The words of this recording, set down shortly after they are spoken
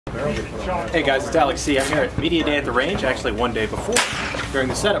Hey guys, it's Alex C. I'm here at Media Day at the range, actually one day before, during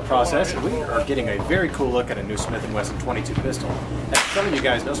the setup process, and we are getting a very cool look at a new Smith and Wesson 22 pistol. As some of you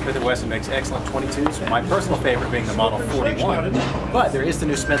guys know, Smith and Wesson makes excellent 22s, my personal favorite being the Model 41, but there is the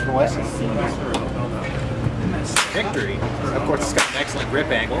new Smith and Wesson Victory. Of course, it's got an excellent grip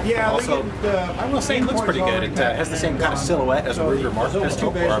angle. Yeah, also, I will say it looks pretty good. It has the same kind of silhouette as a Ruger Mark pistol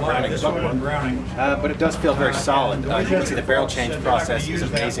or a Browning Buckmark, but it does feel very solid. You can see the barrel change process is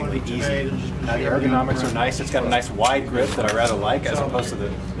amazingly easy. The ergonomics are nice. It's got a nice wide grip that I rather like, as opposed to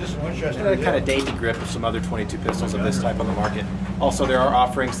the kind of dainty grip of some other 22 pistols of this type on the market. Also, there are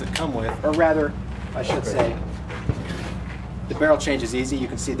offerings that come with, or rather, I should say, the barrel change is easy. You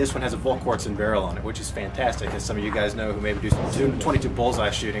can see this one has a Volquartsen barrel on it, which is fantastic. As some of you guys know who maybe do some 22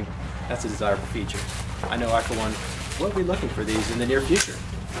 bullseye shooting, that's a desirable feature. I know I, for one, will be looking for these in the near future.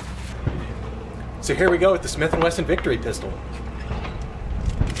 So here we go with the Smith and Wesson Victory pistol.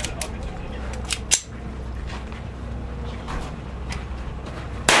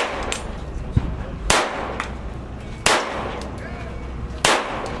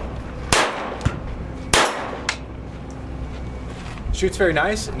 Shoots very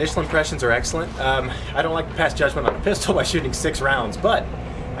nice. Initial impressions are excellent. I don't like to pass judgment on a pistol by shooting 6 rounds, but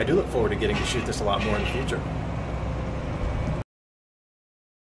I do look forward to getting to shoot this a lot more in the future.